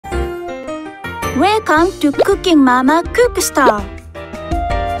Welcome to Cooking Mama Cookstar.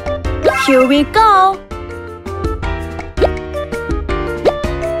 Here we go.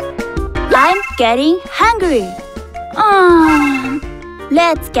 I'm getting hungry.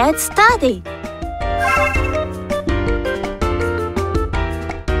 Let's get started.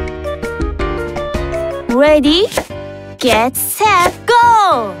 Ready, get set,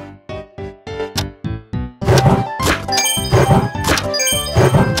 go!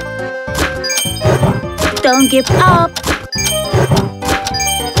 Don't give up.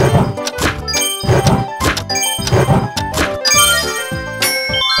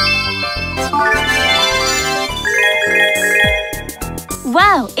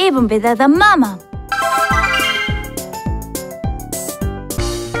 Wow, even better than Mama.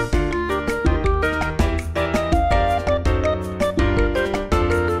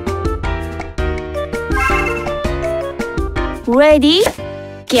 Ready,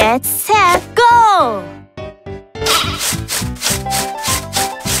 get set, go!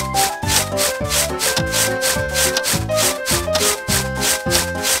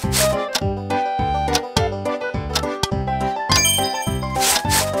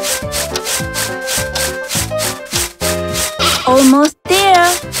 Almost there.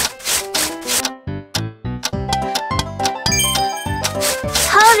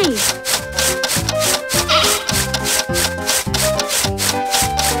 Hurry!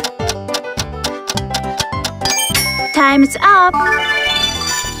 Time's up.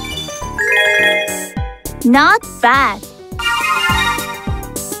 Not bad.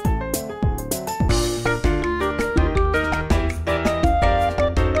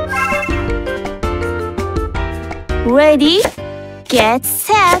 Ready, get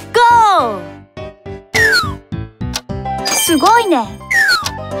set, go! すごいね。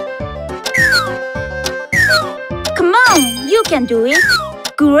Come on, you can do it.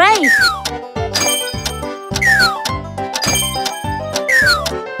 Great!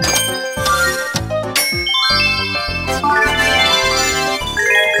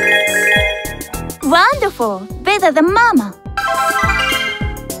 Wonderful! Better than Mama.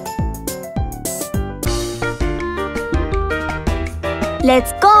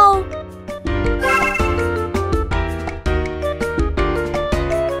 Let's go!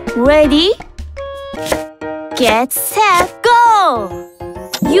 Ready? Get set, go!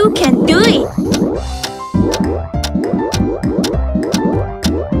 You can do it!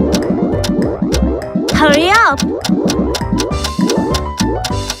 Hurry up!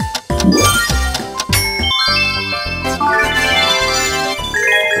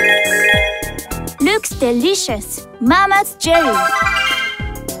 Looks delicious! Mama's jelly!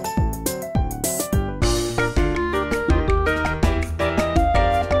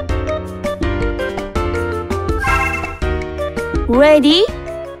 Ready?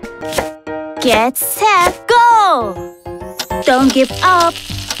 Get set, go! Don't give up!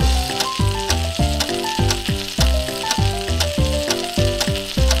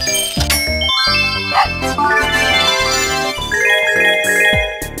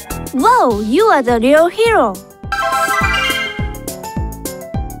 Whoa, you are the real hero!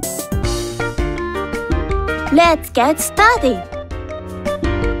 Let's get started!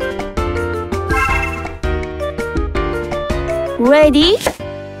 Ready,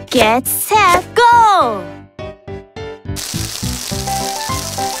 get set, go!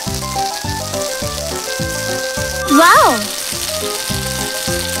 Wow!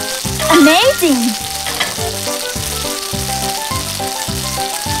 Amazing!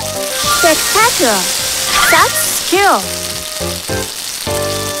 Spectacular! Such skill!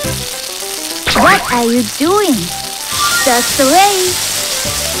 What are you doing? That's the way!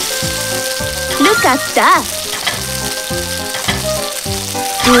 Look at that!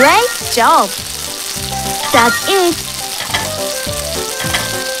 Great job! That's it!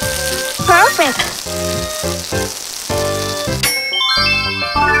 Perfect!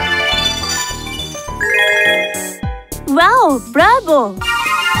 Wow, bravo!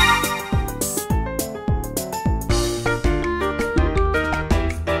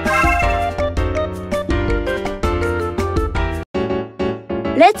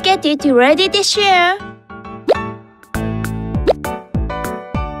 Let's get it ready to share!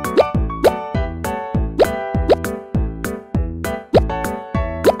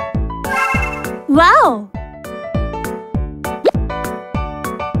 Wow!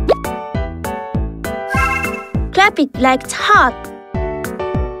 Clap it like it's hot!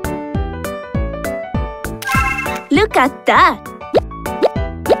 Look at that!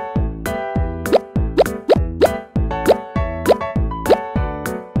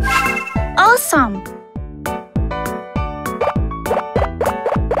 Awesome!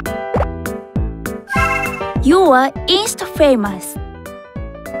 You are Insta famous.